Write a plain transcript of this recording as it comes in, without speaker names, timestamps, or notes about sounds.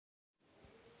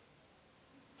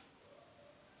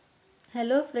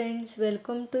Hello friends,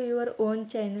 welcome to your own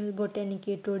channel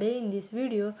BotaNiki. Today in this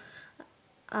video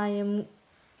I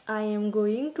am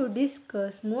going to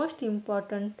discuss most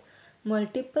important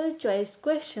multiple choice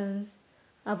questions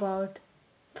about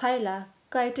phyla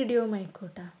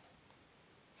Chytridiomycota.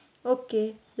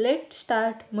 Okay, let's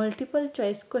start multiple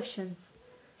choice questions.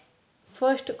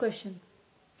 First question: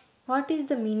 what is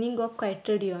the meaning of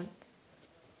Chytridion?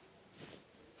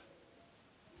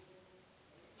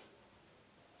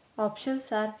 Options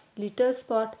are little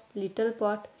spot, little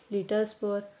pot, little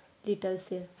spore, little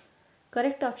cell.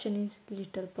 Correct option is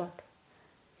little pot.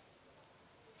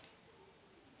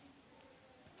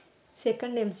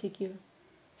 Second MCQ.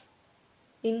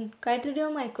 In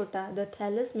Chytridiomycota, the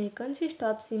thallus may consist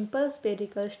of simple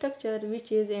spherical structure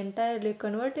which is entirely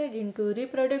converted into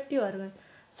reproductive organ.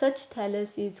 Such thallus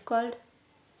is called.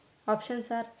 Options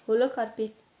are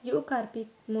holocarpic, eucarpic,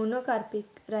 monocarpic,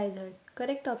 rhizoid.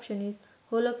 Correct option is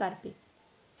holocarpic.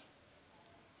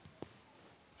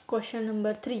 Question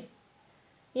number 3.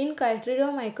 In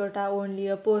Chytridiomycota, only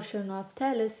a portion of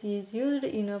thallus is used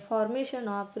in a formation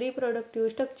of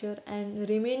reproductive structure and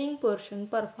remaining portion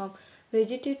perform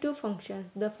vegetative functions.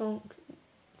 The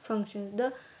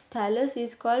thallus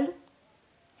is called.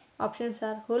 Options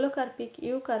are holocarpic,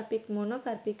 eucarpic,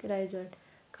 monocarpic, rhizoid.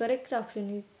 Correct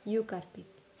option is eucarpic.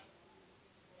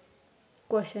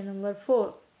 Question number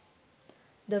 4.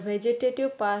 The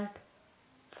vegetative part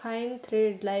fine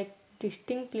thread-like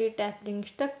distinctly tapering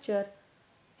structure.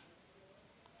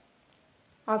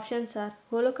 Options are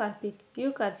holocarpic,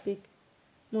 eucarpic,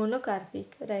 monocarpic,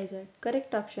 rhizoid.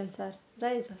 Correct options are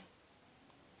rhizoid.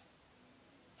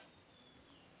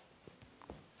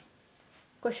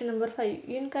 Question number 5.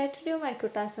 In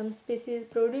Chytridiomycota, some species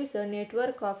produce a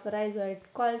network of rhizoids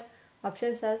called.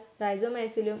 Options are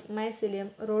rhizomycelium, mycelium,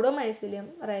 rhodomycelium,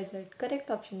 rhizoid. Correct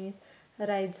option is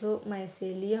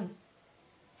rhizomycelium.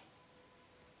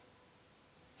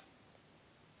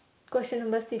 Question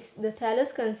number 6. The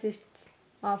thallus consists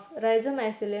of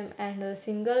rhizomycelium and a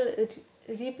single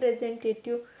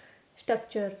representative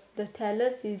structure. The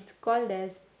thallus is called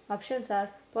as. Options are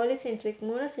polycentric,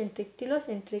 monocentric,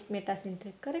 telocentric,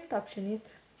 metacentric. Correct option is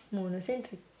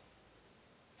monocentric.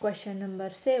 Question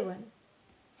number 7.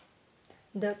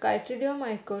 The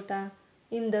Chytridiomycota.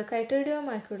 In the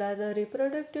Chytridiomycota, the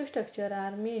reproductive structure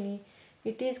are many.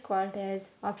 It is called as.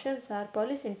 Options are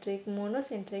polycentric,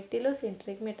 monocentric,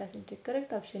 telocentric, metacentric.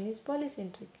 Correct option is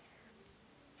polycentric.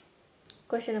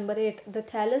 Question number 8. The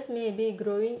thallus may be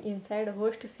growing inside a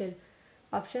host cell.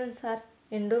 Options are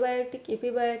endobiotic,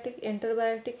 epibiotic,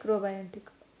 enterobiotic, probiotic.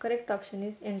 Correct option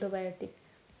is endobiotic.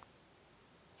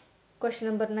 Question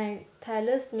number 9.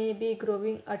 Thallus may be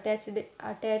growing attached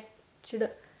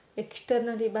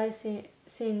externally by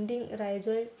sending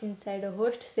rhizoid inside a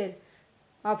host cell.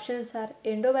 Options are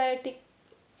endobiotic,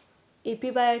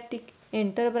 epibiotic,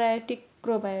 enterobiotic,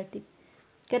 probiotic.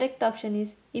 Correct option is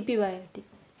epibiotic.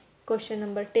 Question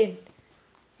number 10.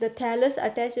 The thallus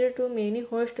attached to many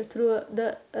hosts through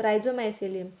the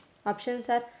rhizomycelium. Options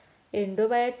are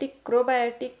endobiotic,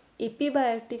 probiotic,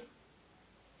 epibiotic,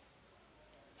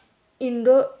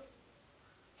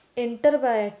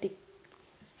 enterobiotic.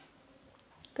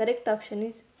 Correct option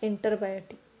is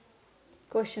enterobiotic.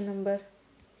 Question number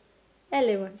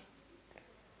 11.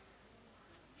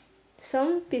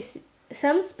 Some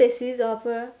species of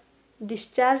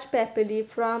discharge papillae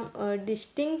from a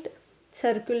distinct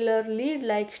circular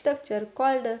lead-like structure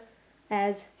called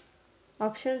as.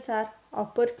 Options are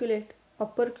operculate,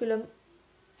 operculum,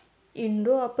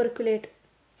 endooperculate,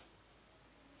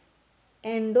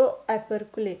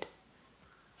 endooperculate.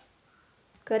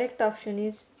 Correct option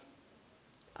is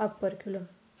operculum.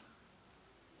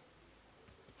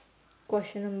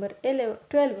 Question number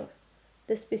 12.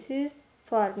 The species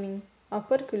forming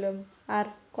operculum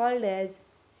are called as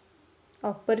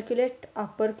operculate,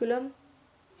 operculum,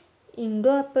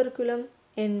 endooperculum,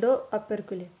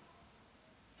 endooperculate.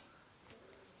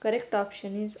 Correct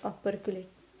option is operculate.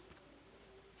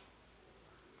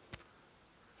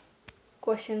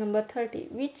 Question number 30.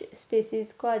 Which species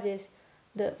causes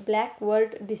the black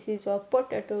wort disease of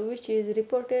potato, which is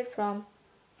reported from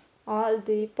all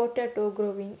the potato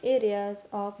growing areas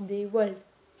of the world?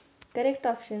 Correct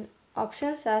options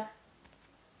are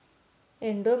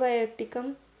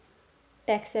Endobioticum,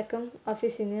 Taxacum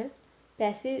officinal,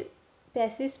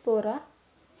 Passiflora,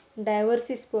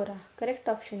 Diversispora. Correct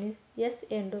option is yes,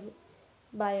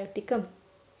 Endobioticum.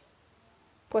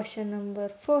 Question number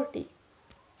 40.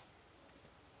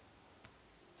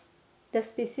 The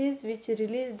species which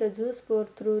release the zoospore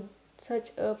through such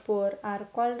a pore are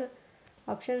called.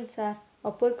 Options are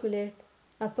operculate,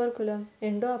 operculum,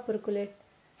 endooperculate,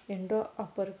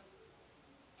 endooperculum.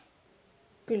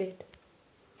 operculate.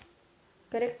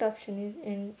 Correct option is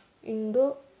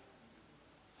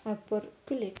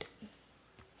Indo-operculate.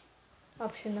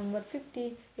 Option number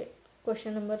 50.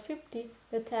 Question number 50.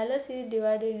 The thallus is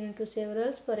divided into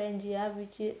several sporangia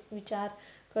which are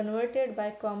converted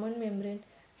by common membrane,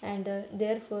 and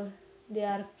therefore they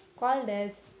are called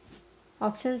as.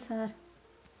 Options are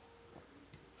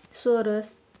Sorus.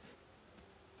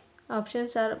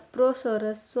 Options are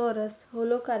Prosorus, Sorus,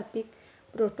 Holocarpic,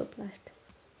 Protoplast.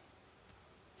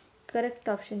 Correct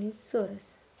option is Sorus.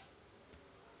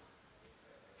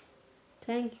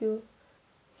 Thank you.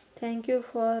 Thank you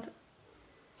for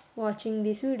watching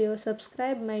this video.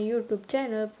 Subscribe my YouTube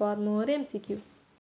channel for more MCQ.